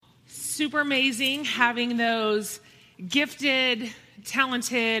super amazing having those gifted,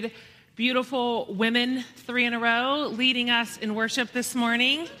 talented, beautiful women 3 in a row leading us in worship this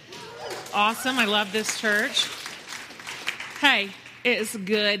morning. Awesome. I love this church. Hey, it is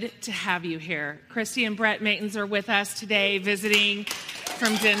good to have you here. Christy and Brett Matins are with us today, visiting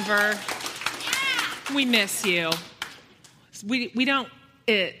from Denver. We miss you. We don't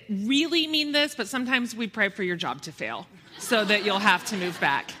really mean this, but sometimes we pray for your job to fail so that you'll have to move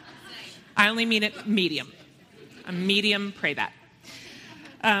back. I only mean it medium. A medium, pray that.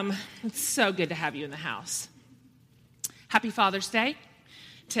 It's so good to have you in the house. Happy Father's Day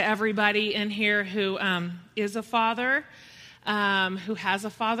to everybody in here who is a father, who has a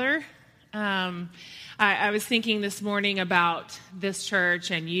father. I was thinking this morning about this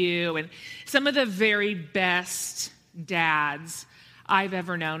church and you and some of the very best dads I've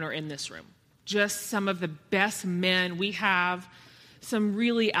ever known are in this room. Just some of the best men. We have some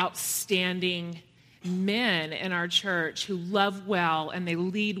really outstanding men in our church who love well and they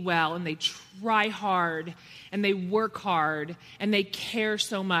lead well and they try hard and they work hard and they care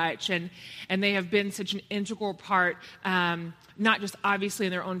so much and they have been such an integral part, not just obviously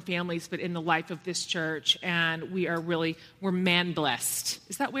in their own families, but in the life of this church. And we're man blessed.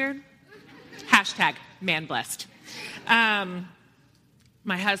 Is that weird? Hashtag man blessed.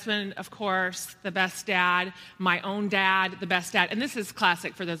 My husband, of course, the best dad. My own dad, the best dad. And this is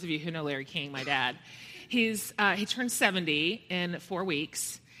classic for those of you who know Larry King, my dad. He turned 70 in 4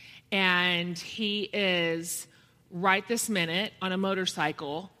 weeks, and he is right this minute on a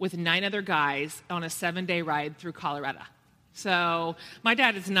motorcycle with 9 other guys on a 7-day ride through Colorado. So my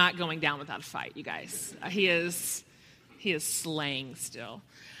dad is not going down without a fight, you guys. He is slaying still.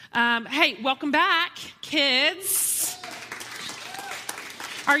 Hey, welcome back, kids.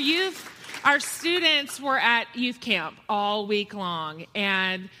 Our students were at youth camp all week long,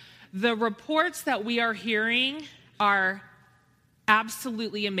 and the reports that we are hearing are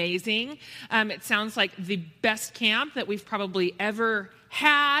absolutely amazing. It sounds like the best camp that we've probably ever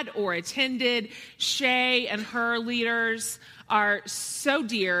had or attended. Shay and her leaders are so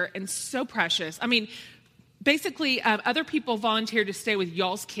dear and so precious. I mean, basically, other people volunteered to stay with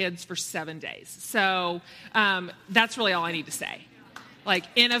y'all's kids for 7 days. So that's really all I need to say. Like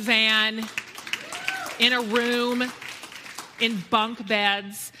in a van, in a room, in bunk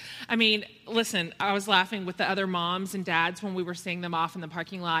beds. I mean, listen, I was laughing with the other moms and dads when we were seeing them off in the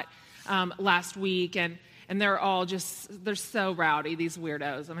parking lot last week, and they're all they're so rowdy, these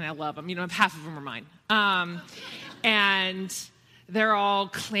weirdos. I mean, I love them. You know, half of them are mine. And they're all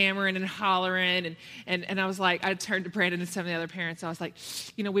clamoring and hollering, and I was like, I turned to Brandon and some of the other parents. I was like,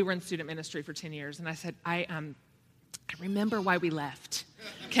 you know, we were in student ministry for 10 years, and I said, I remember why we left.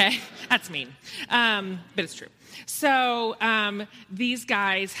 Okay, that's mean, but it's true. So these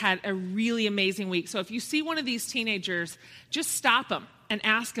guys had a really amazing week. So if you see one of these teenagers, just stop them and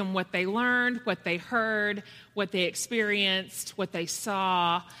ask them what they learned, what they heard, what they experienced, what they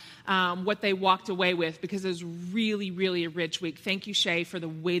saw, what they walked away with, because it was really, really a rich week. Thank you, Shay, for the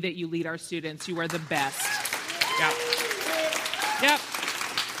way that you lead our students. You are the best. Yep.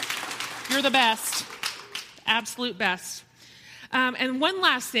 You're the best. Absolute best. And one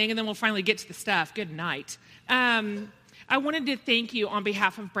last thing, and then we'll finally get to the stuff. Good night. I wanted to thank you on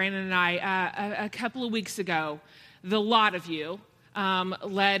behalf of Brandon and I. A couple of weeks ago, the lot of you,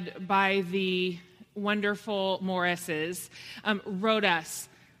 led by the wonderful Morrises, wrote us,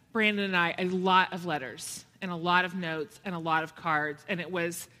 Brandon and I, a lot of letters and a lot of notes and a lot of cards, and it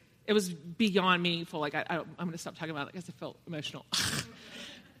was beyond meaningful. Like I'm going to stop talking about it because I feel emotional.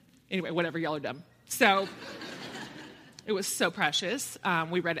 Anyway, whatever, y'all are dumb. So it was so precious.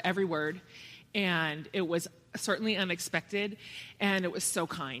 We read every word, and it was certainly unexpected, and it was so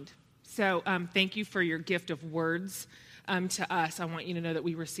kind. So thank you for your gift of words to us. I want you to know that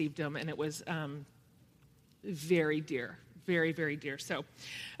we received them, and it was very dear, very, very dear. So,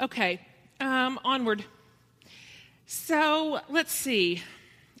 okay, onward. So let's see.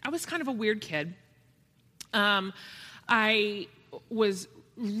 I was kind of a weird kid. I was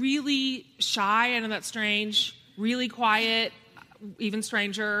really shy, I know that's strange, really quiet, even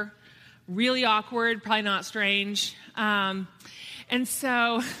stranger, really awkward, probably not strange. And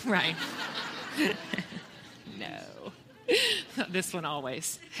so, right. No. This one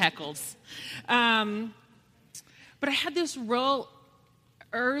always heckles. But I had this real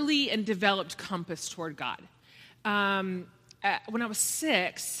early and developed compass toward God. When I was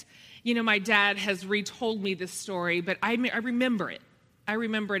 6, you know, my dad has retold me this story, but I remember it. I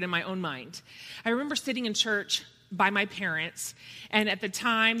remember it in my own mind. I remember sitting in church by my parents. And at the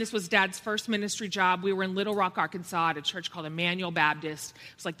time, this was Dad's first ministry job. We were in Little Rock, Arkansas, at a church called Emmanuel Baptist.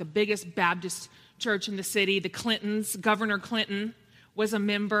 It was like the biggest Baptist church in the city. The Clintons, Governor Clinton was a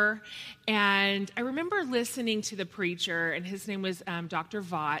member. And I remember listening to the preacher, and his name was Dr.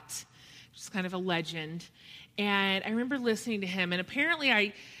 Vaught, just kind of a legend. And I remember listening to him, and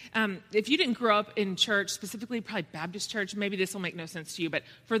apparently if you didn't grow up in church, specifically probably Baptist church, maybe this will make no sense to you, but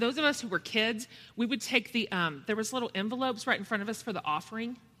for those of us who were kids, we would take there was little envelopes right in front of us for the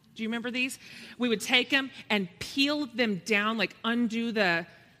offering. Do you remember these? We would take them and peel them down, like undo the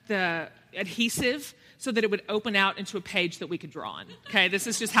adhesive so that it would open out into a page that we could draw on. Okay, this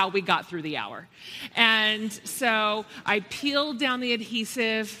is just how we got through the hour. And so I peeled down the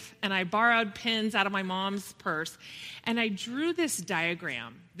adhesive, and I borrowed pens out of my mom's purse, and I drew this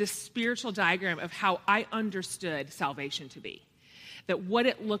diagram, this spiritual diagram of how I understood salvation to be. That what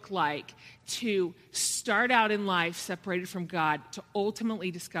it looked like to start out in life separated from God, to ultimately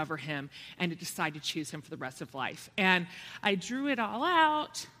discover him, and to decide to choose him for the rest of life. And I drew it all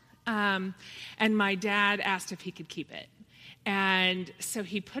out, and my dad asked if he could keep it. And so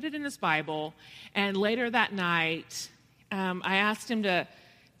he put it in his Bible, and later that night, I asked him to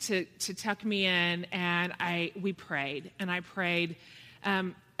tuck me in, and we prayed. And I prayed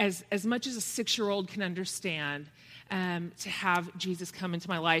as much as a 6-year-old can understand, to have Jesus come into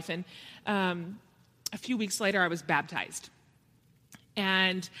my life. And a few weeks later, I was baptized.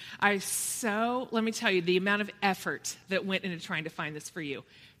 And let me tell you, the amount of effort that went into trying to find this for you.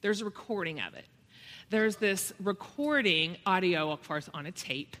 There's a recording of it. There's this recording, audio, of course, on a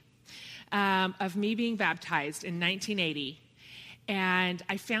tape, of me being baptized in 1980. And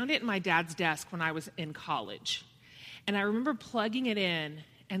I found it in my dad's desk when I was in college. And I remember plugging it in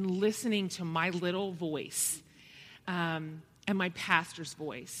and listening to my little voice, and my pastor's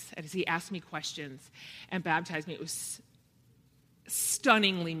voice as he asked me questions and baptized me. It was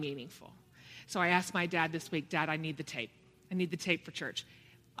stunningly meaningful. So I asked my dad this week, Dad, I need the tape. I need the tape for church.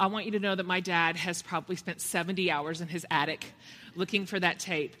 I want you to know that my dad has probably spent 70 hours in his attic looking for that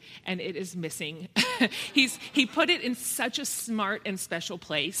tape, and it is missing. He put it in such a smart and special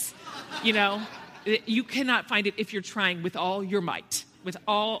place. You know, you cannot find it if you're trying with all your might, with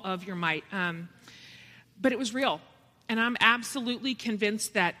all of your might. But it was real. And I'm absolutely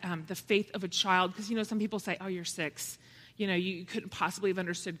convinced that the faith of a child, because, you know, some people say, oh, you're 6. You know, you couldn't possibly have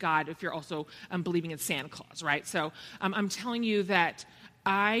understood God if you're also believing in Santa Claus, right? So I'm telling you that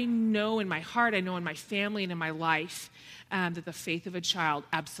I know in my heart, I know in my family and in my life, that the faith of a child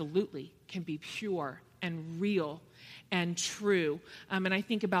absolutely can be pure and real and true. And I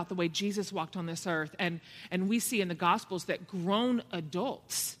think about the way Jesus walked on this earth, and we see in the Gospels that grown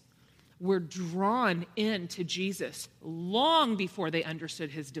adults were drawn into Jesus long before they understood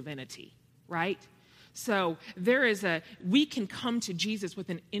his divinity, right? So we can come to Jesus with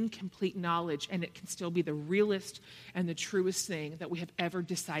an incomplete knowledge, and it can still be the realest and the truest thing that we have ever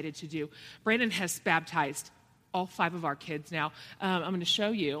decided to do. Brandon has baptized all 5 of our kids now. I'm going to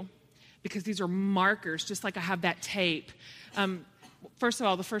show you, because these are markers, just like I have that tape. First of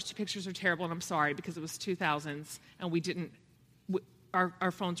all, the first 2 pictures are terrible, and I'm sorry, because it was 2000s, and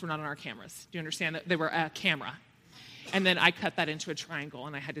our phones were not on our cameras. Do you understand that? They were a camera. And then I cut that into a triangle,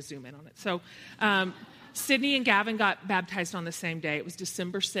 and I had to zoom in on it. So Sydney and Gavin got baptized on the same day. It was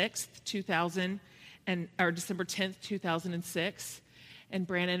December 6th, December 10th, 2006. And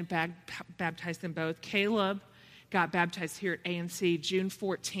Brandon baptized them both. Caleb got baptized here at ANC June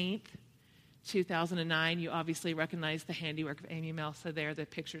 14th, 2009. You obviously recognize the handiwork of Amy Melsa there. The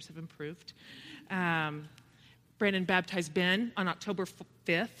pictures have improved. Brandon baptized Ben on October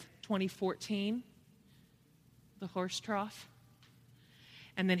 5th, 2014. The horse trough.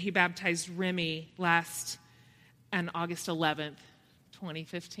 And then he baptized Remy on August 11th,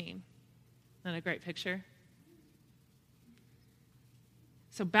 2015. Isn't that a great picture?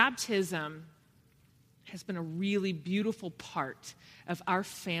 So baptism has been a really beautiful part of our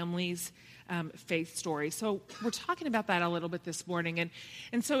family's faith story. So we're talking about that a little bit this morning.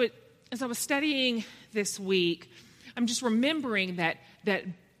 And so as I was studying this week, I'm just remembering that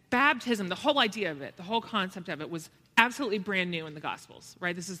baptism, the whole idea of it, the whole concept of it was absolutely brand new in the Gospels,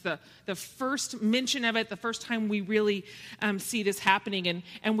 right? This is the first mention of it, the first time we really see this happening,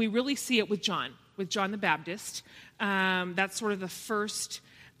 and we really see it with John the Baptist. That's sort of the first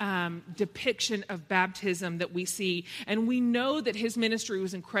depiction of baptism that we see. And we know that his ministry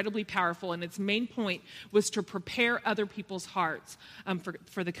was incredibly powerful, and its main point was to prepare other people's hearts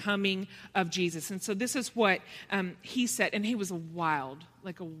for the coming of Jesus. And so this is what he said, and he was a wild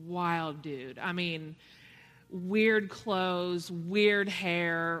dude. I mean, weird clothes, weird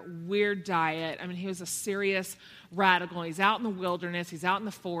hair, weird diet. I mean, he was a serious radical. He's out in the wilderness. He's out in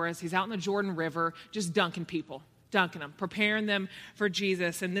the forest. He's out in the Jordan River, just dunking people, dunking them, preparing them for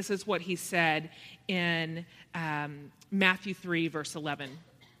Jesus. And this is what he said in Matthew 3, verse 11.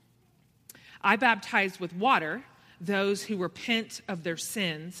 I baptize with water those who repent of their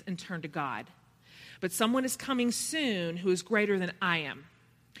sins and turn to God. But someone is coming soon who is greater than I am,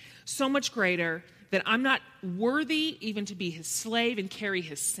 so much greater that I'm not worthy even to be his slave and carry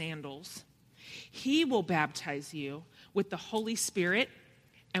his sandals. He will baptize you with the Holy Spirit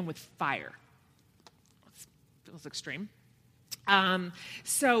and with fire. Feels extreme.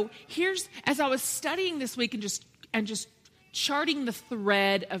 So here's, as I was studying this week and just charting the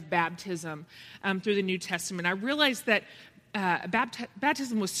thread of baptism through the New Testament, I realized that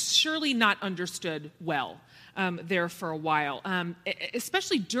baptism was surely not understood well there for a while,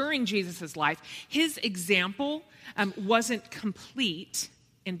 especially during Jesus' life. His example wasn't complete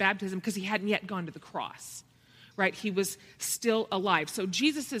in baptism because he hadn't yet gone to the cross, right? He was still alive. So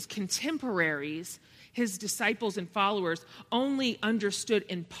Jesus' contemporaries, his disciples and followers, only understood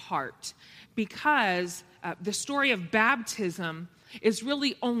in part because the story of baptism is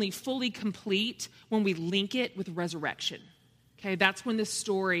really only fully complete when we link it with resurrection. Okay, that's when this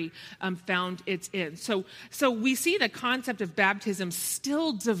story found its end. So we see the concept of baptism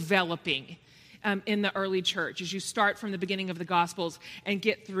still developing in the early church as you start from the beginning of the Gospels and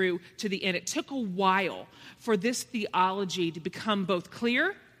get through to the end. It took a while for this theology to become both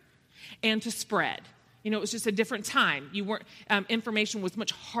clear and to spread. You know, it was just a different time. Information was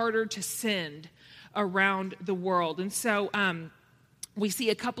much harder to send around the world. And so we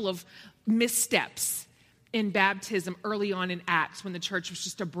see a couple of missteps in baptism early on in Acts when the church was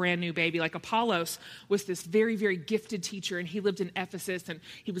just a brand new baby. Like Apollos was this very, very gifted teacher, and he lived in Ephesus, and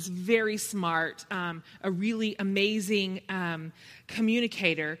he was very smart, a really amazing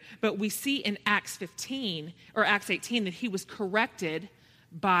communicator. But we see in Acts 18 that he was corrected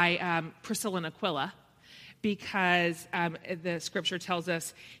by Priscilla and Aquila because the scripture tells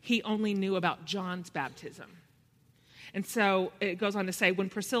us he only knew about John's baptism. And so it goes on to say, when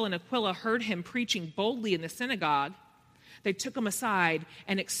Priscilla and Aquila heard him preaching boldly in the synagogue, they took him aside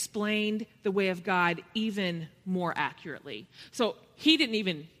and explained the way of God even more accurately. So he didn't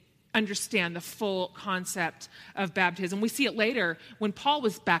even understand the full concept of baptism. We see it later when Paul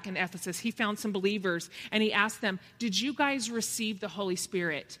was back in Ephesus. He found some believers and he asked them, did you guys receive the Holy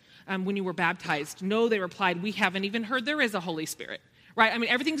Spirit when you were baptized? No, they replied, we haven't even heard there is a Holy Spirit. Right? I mean,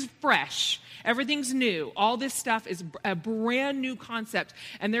 everything's fresh. Everything's new. All this stuff is a brand new concept,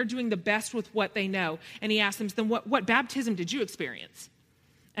 and they're doing the best with what they know. And he asked them, then what baptism did you experience?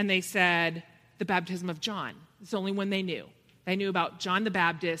 And they said, the baptism of John. It's the only one they knew. They knew about John the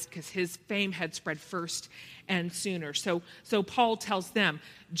Baptist because his fame had spread first and sooner. So Paul tells them,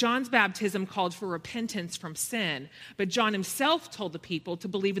 John's baptism called for repentance from sin, but John himself told the people to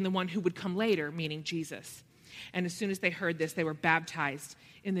believe in the one who would come later, meaning Jesus. And as soon as they heard this, they were baptized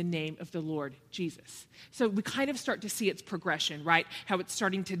in the name of the Lord Jesus. So we kind of start to see its progression, right? How it's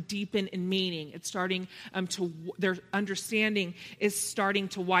starting to deepen in meaning. It's starting their understanding is starting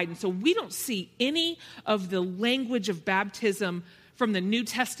to widen. So we don't see any of the language of baptism from the New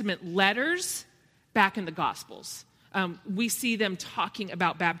Testament letters back in the Gospels. We see them talking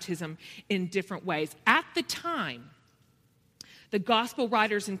about baptism in different ways. At the time, the gospel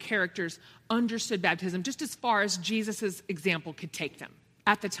writers and characters understood baptism just as far as Jesus' example could take them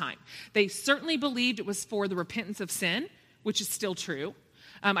at the time. They certainly believed it was for the repentance of sin, which is still true.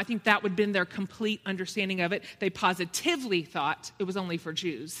 I think that would have been their complete understanding of it. They positively thought it was only for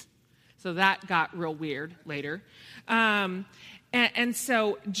Jews. So that got real weird later. And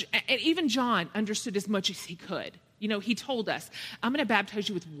even John understood as much as he could. You know, he told us, I'm going to baptize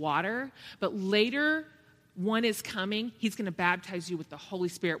you with water, but later one is coming. He's going to baptize you with the Holy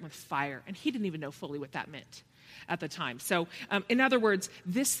Spirit and with fire. And he didn't even know fully what that meant at the time. So, in other words,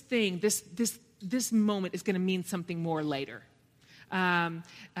 this moment is going to mean something more later.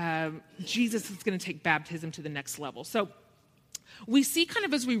 Jesus is going to take baptism to the next level. So, we see kind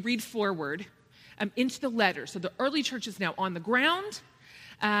of as we read forward into the letter. So, the early church is now on the ground.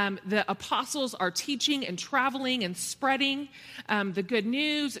 The apostles are teaching and traveling and spreading the good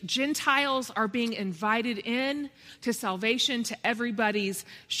news. Gentiles are being invited in to salvation, to everybody's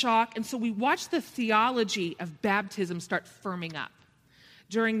shock. And so we watch the theology of baptism start firming up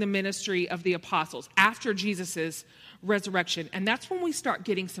during the ministry of the apostles after Jesus' resurrection. And that's when we start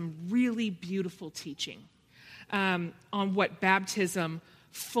getting some really beautiful teaching on what baptism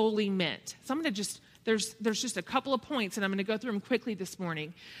fully meant. So I'm going to there's just a couple of points, and I'm going to go through them quickly this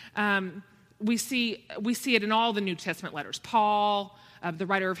morning. we see it in all the New Testament letters. Paul, the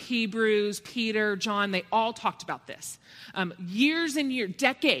writer of Hebrews, Peter, John, they all talked about this. Years and years,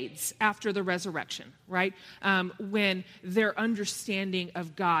 decades after the resurrection, right? When their understanding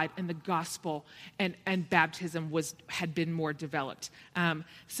of God and the gospel and baptism had been more developed.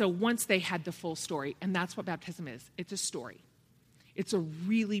 So once they had the full story, and that's what baptism is. It's a story. It's a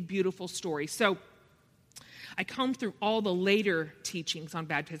really beautiful story. So I combed through all the later teachings on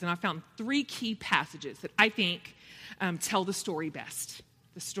baptism. I found 3 key passages that I think tell the story best,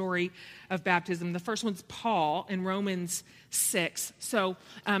 the story of baptism. The first one's Paul in Romans 6. So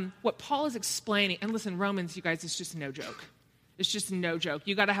what Paul is explaining, and listen, Romans, you guys, is just no joke. It's just no joke.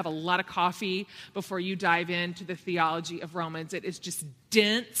 You got to have a lot of coffee before you dive into the theology of Romans. It is just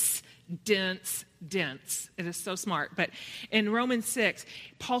dense. It is so smart. But in Romans 6,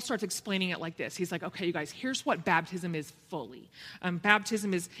 Paul starts explaining it like this. He's like, okay, you guys, here's what baptism is fully.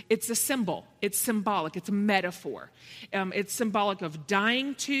 Baptism it's a symbol. It's symbolic. It's a metaphor. It's symbolic of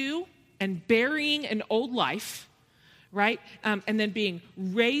dying to and burying an old life, right? And then being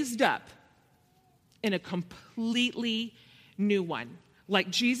raised up in a completely new one, like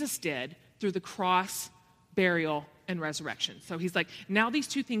Jesus did through the cross, burial, and resurrection. So he's like, now these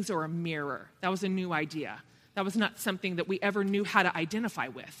 2 things are a mirror. That was a new idea. That was not something that we ever knew how to identify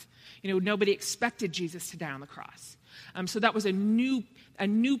with. Nobody expected Jesus to die on the cross. So that was a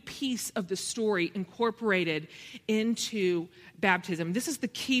new piece of the story incorporated into baptism. This is the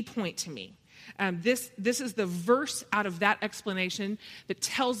key point to me. This is the verse out of that explanation that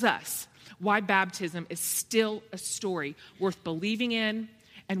tells us why baptism is still a story worth believing in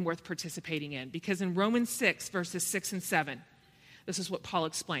and worth participating in. Because in Romans 6, verses 6 and 7, this is what Paul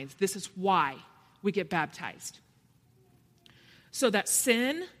explains. This is why we get baptized. So that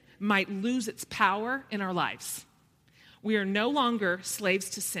sin might lose its power in our lives. We are no longer slaves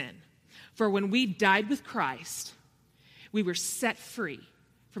to sin. For when we died with Christ, we were set free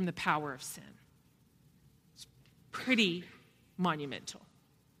from the power of sin. It's pretty monumental.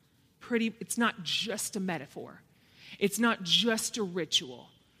 It's not just a metaphor. It's not just a ritual.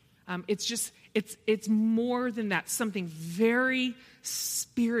 It's more than that. Something very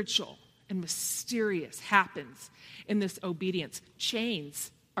spiritual and mysterious happens in this obedience.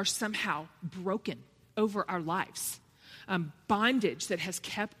 Chains are somehow broken over our lives. Bondage that has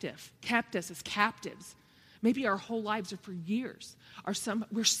kept us as captives, maybe our whole lives or for years,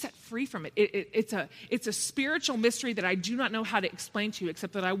 we're set free from it. It's a spiritual mystery that I do not know how to explain to you,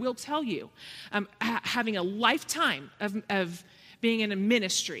 except that I will tell you, having a lifetime of being in a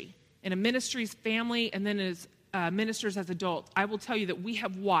ministry's family, and then as ministers as adults, I will tell you that we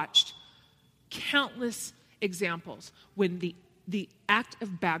have watched countless examples when the act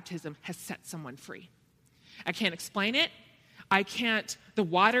of baptism has set someone free. I can't explain it. The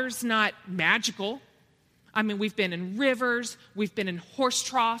water's not magical. I mean, we've been in rivers, we've been in horse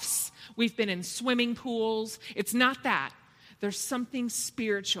troughs, we've been in swimming pools. It's not that. There's something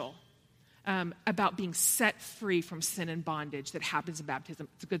spiritual about being set free from sin and bondage that happens in baptism.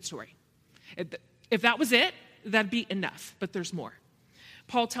 It's a good story. If that was it, that'd be enough, but there's more.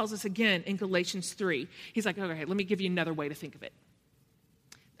 Paul tells us again in Galatians 3, he's like, okay, let me give you another way to think of it.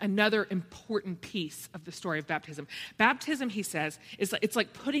 Another important piece of the story of baptism. Baptism, he says, it's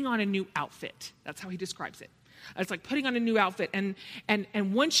like putting on a new outfit. That's how he describes it. It's like putting on a new outfit. And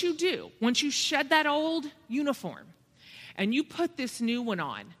once you shed that old uniform and you put this new one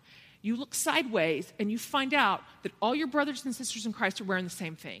on, you look sideways and you find out that all your brothers and sisters in Christ are wearing the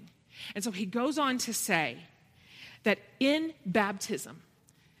same thing. And so he goes on to say that in baptism,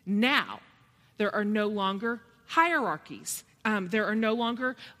 now there are no longer hierarchies. There are no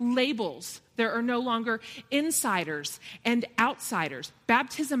longer labels. There are no longer insiders and outsiders.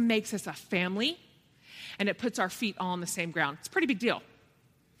 Baptism makes us a family, and it puts our feet all on the same ground. It's a pretty big deal.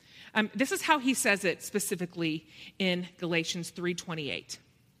 This is how he says it specifically in Galatians 3:28.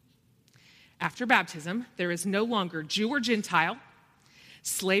 After baptism, there is no longer Jew or Gentile,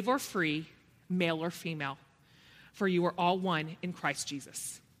 slave or free, male or female, for you are all one in Christ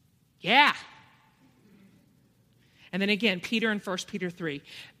Jesus. Yeah. And then again, Peter in 1 Peter 3.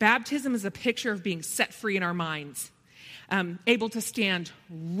 Baptism is a picture of being set free in our minds, able to stand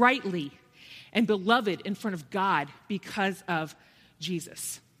rightly and beloved in front of God because of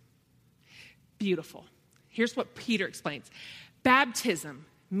Jesus. Beautiful. Here's what Peter explains. Baptism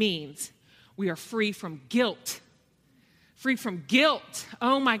means we are free from guilt. Free from guilt.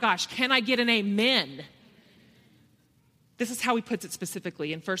 Oh my gosh, can I get an amen? This is how he puts it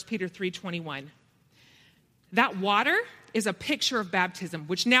specifically in 1 Peter 3:21. That water is a picture of baptism,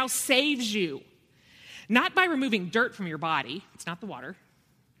 which now saves you, not by removing dirt from your body, it's not the water,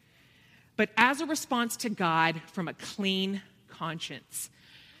 but as a response to God from a clean conscience.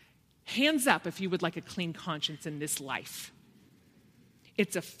 Hands up if you would like a clean conscience in this life.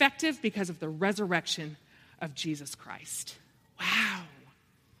 It's effective because of the resurrection of Jesus Christ. Wow.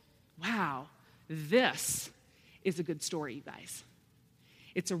 Wow. This is a good story, you guys.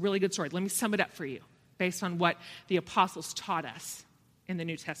 It's a really good story. Let me sum it up for you based on what the apostles taught us in the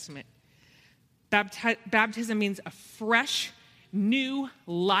New Testament. Baptism means a fresh, new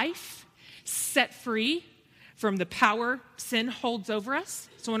life set free from the power sin holds over us.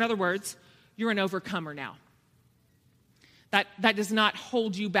 So in other words, you're an overcomer now. That does not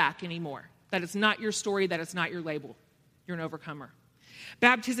hold you back anymore. That is not your story. That is not your label. You're an overcomer.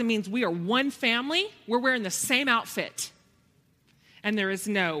 Baptism means we are one family. We're wearing the same outfit. And there is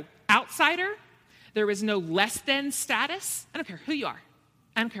no outsider. There is no less than status. I don't care who you are.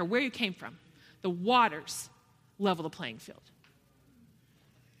 I don't care where you came from. The waters level the playing field.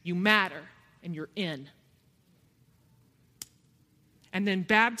 You matter and you're in. And then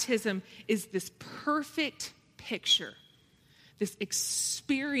baptism is this perfect picture, this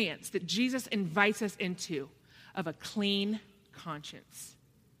experience that Jesus invites us into of a clean conscience.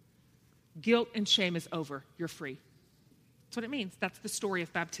 Guilt and shame is over. You're free. That's what it means. That's the story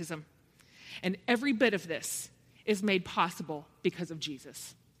of baptism. And every bit of this is made possible because of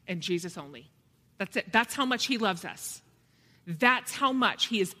Jesus and Jesus only. That's it. That's how much he loves us. That's how much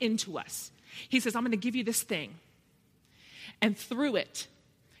he is into us. He says, I'm going to give you this thing. And through it,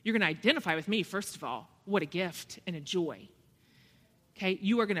 you're going to identify with me, first of all. What a gift and a joy. Okay,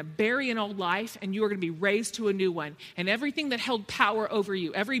 you are going to bury an old life and you are going to be raised to a new one. And everything that held power over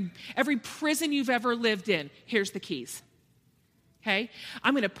you, every prison you've ever lived in, here's the keys. Okay,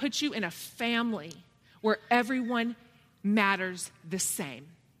 I'm going to put you in a family where everyone matters the same.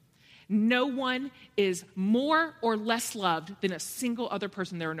 No one is more or less loved than a single other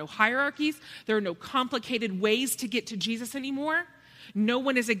person. There are no hierarchies. There are no complicated ways to get to Jesus anymore. No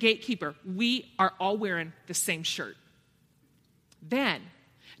one is a gatekeeper. We are all wearing the same shirt. Then,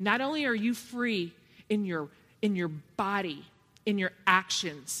 not only are you free in your body, in your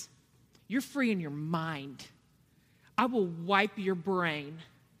actions, you're free in your mind. I will wipe your brain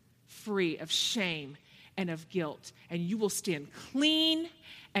free of shame and of guilt, and you will stand clean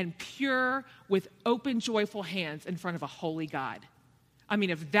and pure with open, joyful hands in front of a holy God. I mean,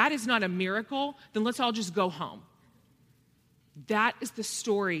 if that is not a miracle, then let's all just go home. That is the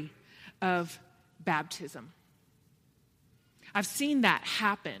story of baptism. I've seen that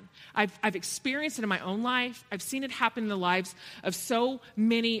happen. I've experienced it in my own life. I've seen it happen in the lives of so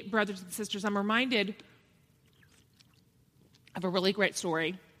many brothers and sisters. I'm reminded of a really great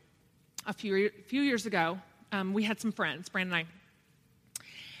story. A few years ago, we had some friends, Brandon and I,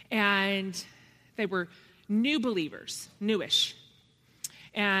 and they were new believers, newish,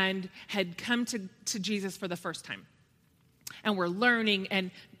 and had come to Jesus for the first time. And were learning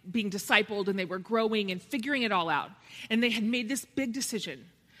and being discipled, and they were growing and figuring it all out. And they had made this big decision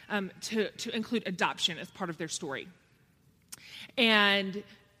to include adoption as part of their story. And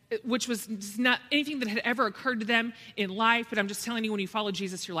which was not anything that had ever occurred to them in life, but I'm just telling you, when you follow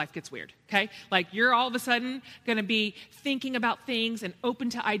Jesus, your life gets weird, okay? Like, you're all of a sudden going to be thinking about things and open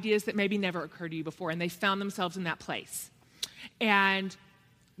to ideas that maybe never occurred to you before, and they found themselves in that place. And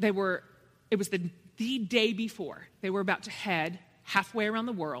it was the day before they were about to head halfway around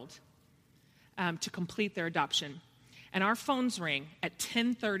the world to complete their adoption. And our phones ring at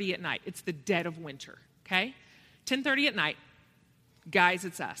 10:30 at night. It's the dead of winter, okay? 10:30 at night. Guys,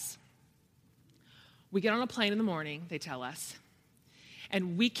 it's us. We get on a plane in the morning, they tell us,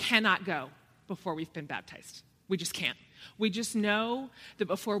 and we cannot go before we've been baptized. We just can't. We just know that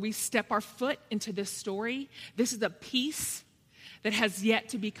before we step our foot into this story, this is a piece that has yet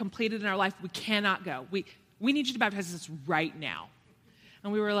to be completed in our life. We cannot go. We need you to baptize us right now.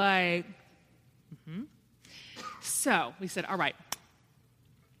 And we were like, So we said, all right,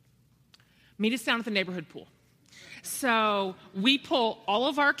 meet us down at the neighborhood pool. So we pull all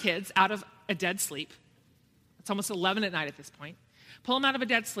of our kids out of a dead sleep. It's almost 11 at night at this point. Pull them out of a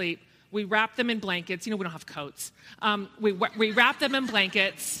dead sleep. We wrap them in blankets. You know, we don't have coats. We wrap them in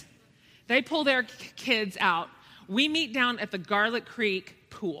blankets. They pull their kids out. We meet down at the Garlic Creek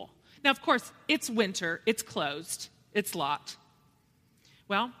pool. Now, of course, it's winter. It's closed. It's locked.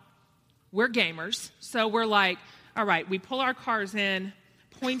 Well, we're gamers. So we're like, all right, we pull our cars in,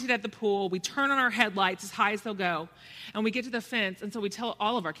 pointed at the pool. We turn on our headlights as high as they'll go. And we get to the fence. And so we tell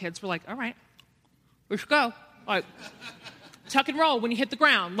all of our kids, we're like, all right, let's go. Like, tuck and roll when you hit the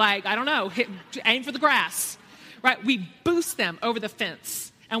ground. Like, I don't know, aim for the grass. Right? We boost them over the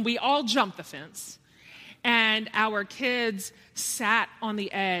fence. And we all jump the fence. And our kids sat on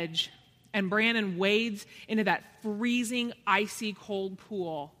the edge And Brandon wades into that freezing, icy cold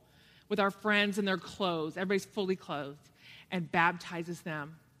pool with our friends in their clothes. Everybody's fully clothed, and baptizes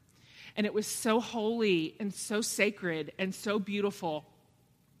them. And it was so holy and so sacred and so beautiful.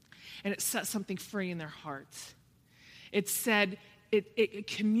 And it set something free in their hearts. It said, it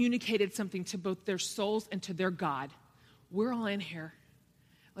communicated something to both their souls and to their God. We're all in here.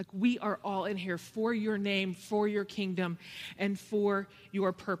 Like, we are all in here for your name, for your kingdom, and for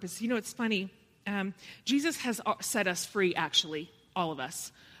your purpose. You know, it's funny. Jesus has set us free, actually, all of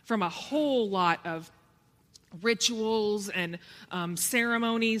us, from a whole lot of rituals and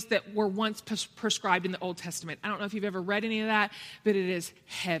ceremonies that were once prescribed in the Old Testament. I don't know if you've ever read any of that, but it is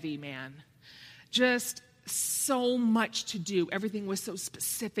heavy, man. Just so much to do. Everything was so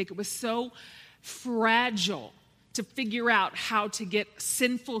specific. It was so fragile to figure out how to get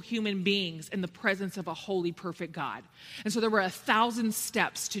sinful human beings in the presence of a holy, perfect God. And so there were 1,000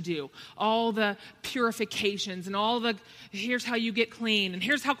 steps to do. All the purifications and all the, here's how you get clean, and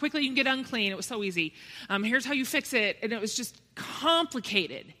here's how quickly you can get unclean. It was so easy. Here's how you fix it. And it was just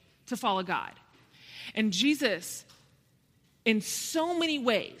complicated to follow God. And Jesus, in so many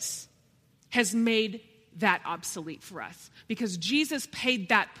ways, has made that obsolete for us. Because Jesus paid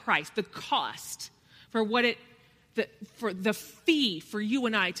that price, the cost for what it for the fee for you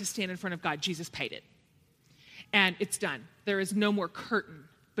and I to stand in front of God. Jesus paid it. And it's done. There is no more curtain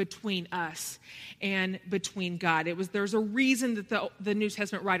between us and between God. There's a reason that the New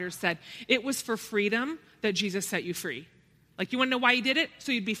Testament writers said it was for freedom that Jesus set you free. Like, you want to know why he did it?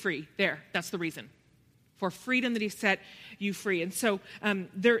 So you'd be free. That's the reason. For freedom that he set you free. And so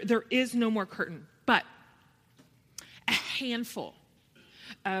there is no more curtain. But a handful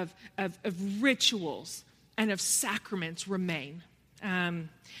of rituals and of sacraments remain. And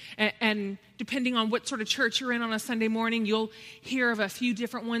depending on what sort of church you're in on a Sunday morning, you'll hear of a few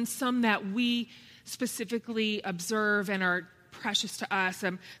different ones, some that we specifically observe and are precious to us,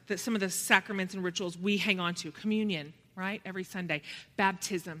 that some of the sacraments and rituals we hang on to. Communion, right, every Sunday.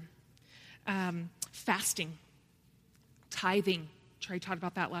 Baptism, fasting, tithing. Trey talked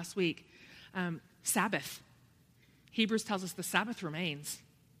about that last week. Sabbath. Hebrews tells us the Sabbath remains.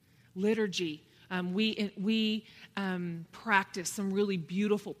 Liturgy. We practice some really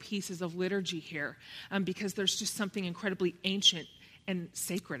beautiful pieces of liturgy here because there's just something incredibly ancient and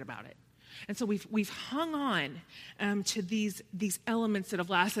sacred about it. And so we've hung on to these elements that have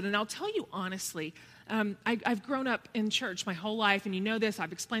lasted. And I'll tell you honestly, I've grown up in church my whole life, and you know this,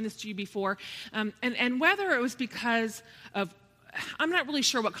 I've explained this to you before. And whether it was because of, I'm not really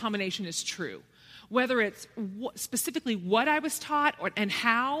sure what combination is true, whether it's specifically what I was taught and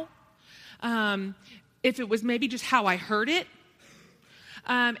how, if it was maybe just how I heard it,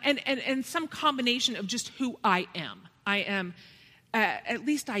 and some combination of just who I am. I am, at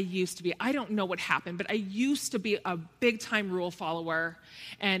least I used to be. I don't know what happened, but I used to be a big-time rule follower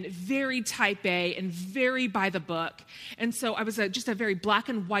and very type A and very by the book. And so I was just a very black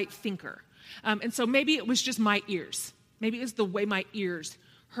and white thinker. And so maybe it was just my ears. Maybe it was the way my ears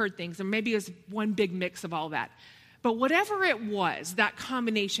heard things, or maybe it was one big mix of all that. But whatever it was, that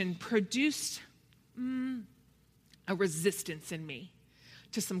combination produced a resistance in me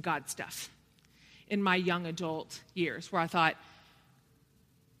to some God stuff in my young adult years, where I thought,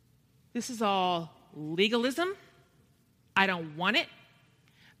 this is all legalism. I don't want it.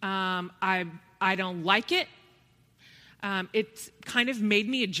 I don't like it. It's kind of made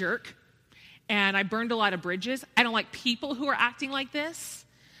me a jerk, and I burned a lot of bridges. I don't like people who are acting like this.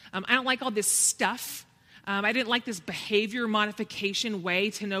 I don't like all this stuff. I didn't like this behavior modification way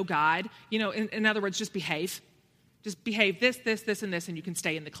to know God. You know, in other words, just behave. Just behave this, and this, and you can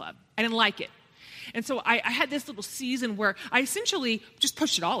stay in the club. I didn't like it. And so I had this little season where I essentially just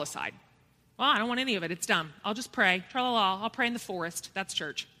pushed it all aside. Well, I don't want any of it. It's dumb. I'll just pray. Tra-la-la. I'll pray in the forest. That's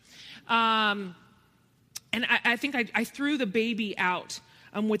church. And I think I threw the baby out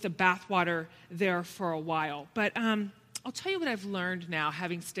with the bathwater there for a while. But I'll tell you what I've learned now,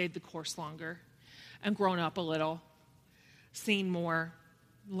 having stayed the course longer and grown up a little, seen more,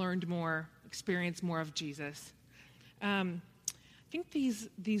 learned more, experienced more of Jesus. I think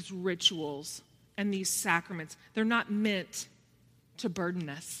these rituals and these sacraments, they're not meant to burden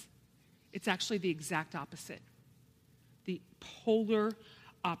us. It's actually the exact opposite, the polar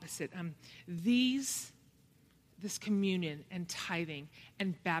opposite. This communion and tithing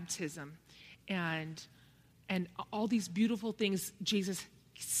and baptism and all these beautiful things Jesus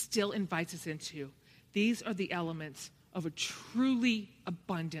still invites us into, these are the elements of a truly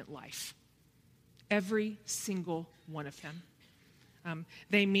abundant life. Every single one of them.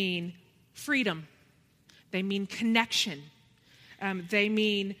 They mean freedom. They mean connection. They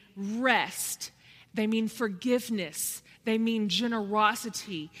mean rest. They mean forgiveness. They mean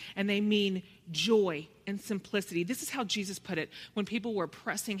generosity. And they mean joy and simplicity. This is how Jesus put it when people were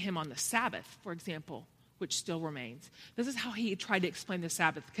pressing him on the Sabbath, for example, which still remains. This is how he tried to explain the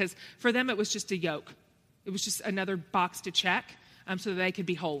Sabbath, because for them it was just a yoke. It was just another box to check so that they could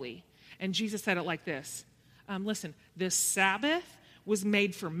be holy. And Jesus said it like this. Listen, this Sabbath was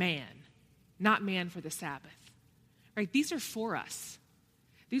made for man, not man for the Sabbath. Right? These are for us.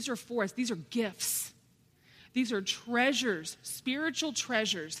 These are for us. These are gifts. These are treasures, spiritual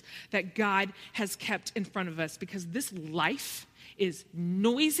treasures that God has kept in front of us, because this life is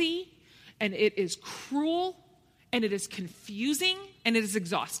noisy and it is cruel and it is confusing and it is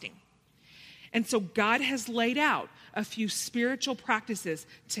exhausting. And so God has laid out a few spiritual practices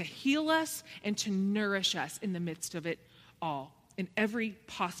to heal us and to nourish us in the midst of it all. In every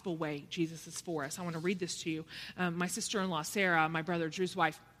possible way, Jesus is for us. I want to read this to you. My sister-in-law, Sarah, my brother Drew's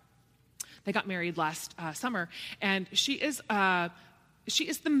wife, they got married last summer, and she is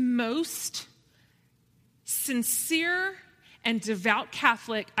the most sincere and devout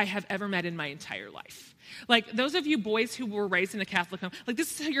Catholic I have ever met in my entire life. Like, those of you boys who were raised in a Catholic home, like,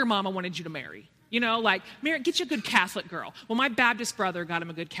 this is who your mama wanted you to marry. You know, like, get you a good Catholic girl. Well, my Baptist brother got him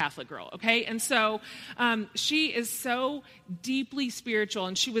a good Catholic girl, okay? And so she is so deeply spiritual,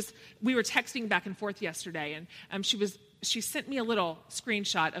 and we were texting back and forth yesterday, and she sent me a little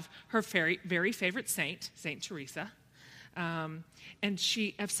screenshot of her very, very favorite saint, Saint Teresa, and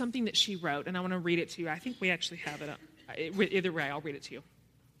she of something that she wrote, and I want to read it to you. I think we actually have it up. Either way, I'll read it to you.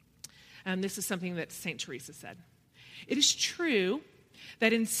 This is something that Saint Teresa said. It is true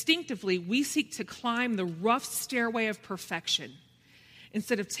that instinctively we seek to climb the rough stairway of perfection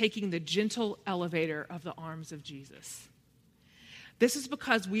instead of taking the gentle elevator of the arms of Jesus. This is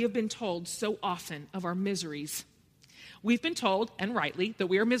because we have been told so often of our miseries. We've been told, and rightly, that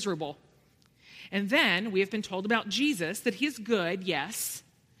we are miserable. And then we have been told about Jesus that he is good, yes,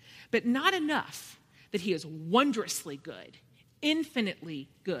 but not enough that he is wondrously good, infinitely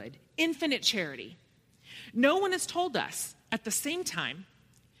good, infinite charity. No one has told us at the same time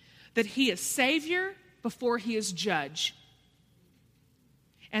that he is Savior before he is Judge,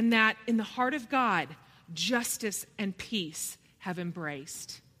 and that in the heart of God, justice and peace have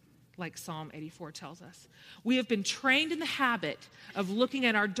embraced, like Psalm 84 tells us. We have been trained in the habit of looking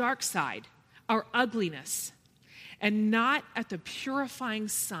at our dark side, our ugliness, and not at the purifying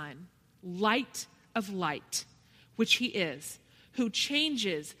sun, light of light, which he is, who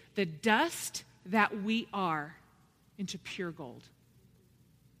changes the dust that we are into pure gold.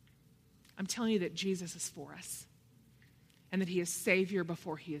 I'm telling you that Jesus is for us, and that he is Savior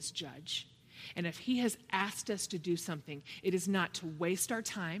before he is Judge. And if he has asked us to do something, it is not to waste our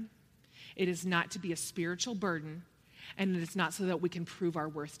time, it is not to be a spiritual burden, and it is not so that we can prove our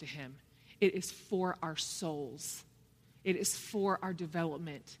worth to him. It is for our souls. It is for our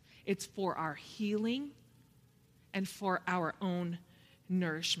development. It's for our healing and for our own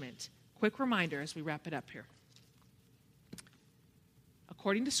nourishment. Quick reminder as we wrap it up here.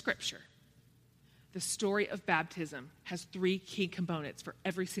 According to Scripture, the story of baptism has 3 key components for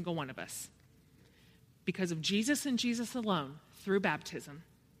every single one of us. Because of Jesus and Jesus alone, through baptism,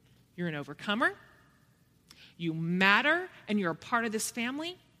 you're an overcomer, you matter, and you're a part of this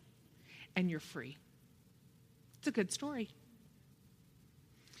family, and you're free. It's a good story.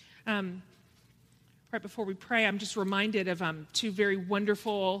 Right before we pray, I'm just reminded of 2 very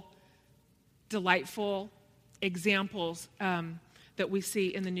wonderful, delightful examples that we see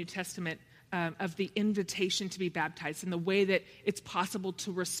in the New Testament of the invitation to be baptized and the way that it's possible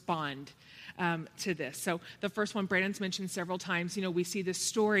to respond to this. So the first one Brandon's mentioned several times. You know, we see this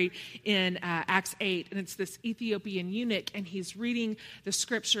story in Acts 8, and it's this Ethiopian eunuch, and he's reading the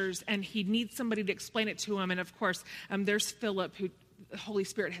scriptures, and he needs somebody to explain it to him. And of course, there's Philip, who the Holy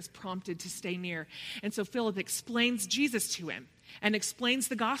Spirit has prompted to stay near. And so Philip explains Jesus to him and explains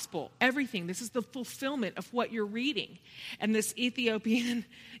the gospel, everything. This is the fulfillment of what you're reading. And this Ethiopian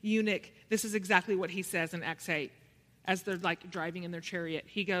eunuch, this is exactly what he says in Acts 8 as they're like driving in their chariot.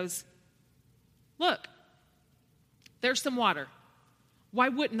 He goes, "Look, there's some water. Why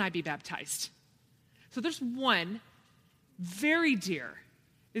wouldn't I be baptized?" So there's one very dear,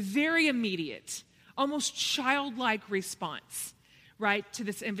 very immediate, almost childlike response, right, to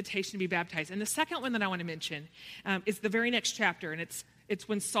this invitation to be baptized. And the second one that I want to mention is the very next chapter, and it's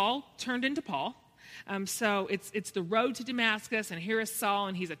when Saul turned into Paul. So it's the road to Damascus, and here is Saul,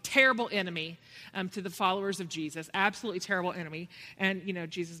 and he's a terrible enemy to the followers of Jesus, absolutely terrible enemy. And, you know,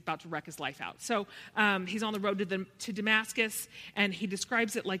 Jesus is about to wreck his life out. So he's on the road to Damascus, and he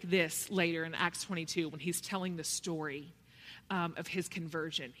describes it like this later in Acts 22 when he's telling the story of his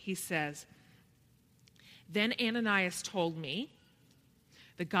conversion. He says, "Then Ananias told me,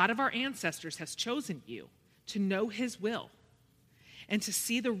 the God of our ancestors has chosen you to know his will and to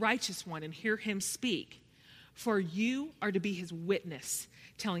see the righteous one and hear him speak. For you are to be his witness,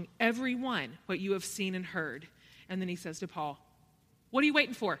 telling everyone what you have seen and heard." And then he says to Paul, "What are you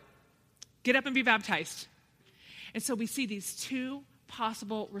waiting for? Get up and be baptized." And so we see these two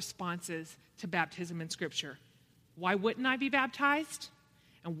possible responses to baptism in Scripture. Why wouldn't I be baptized?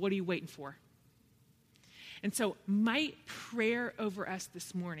 And what are you waiting for? And so my prayer over us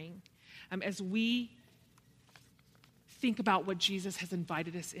this morning, as we think about what Jesus has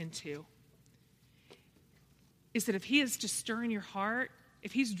invited us into, is that if he is just stirring your heart,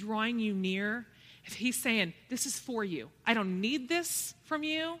 if he's drawing you near, if he's saying, this is for you, I don't need this from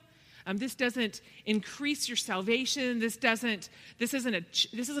you, this doesn't increase your salvation, this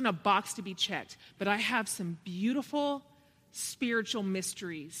isn't a box to be checked, but I have some beautiful spiritual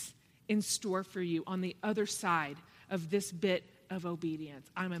mysteries in store for you on the other side of this bit of obedience.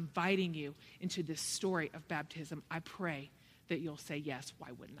 I'm inviting you into this story of baptism. I pray that you'll say yes.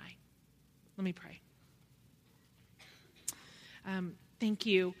 Why wouldn't I? Let me pray. Thank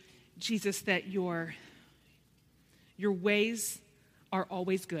you, Jesus, that your ways are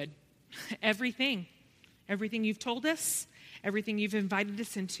always good. Everything you've told us, everything you've invited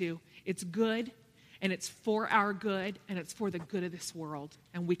us into, it's good, and it's for our good, and it's for the good of this world,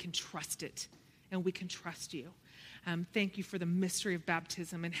 and we can trust it, and we can trust you. Thank you for the mystery of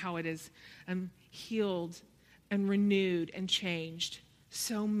baptism and how it has healed and renewed and changed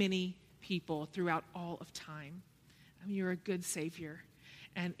so many people throughout all of time. You're a good Savior,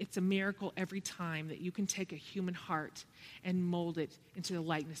 and it's a miracle every time that you can take a human heart and mold it into the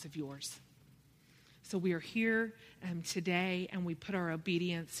likeness of yours. So we are here today, and we put our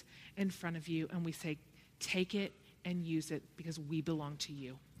obedience in front of you, and we say, take it and use it because we belong to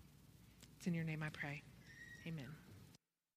you. It's in your name I pray. Amen.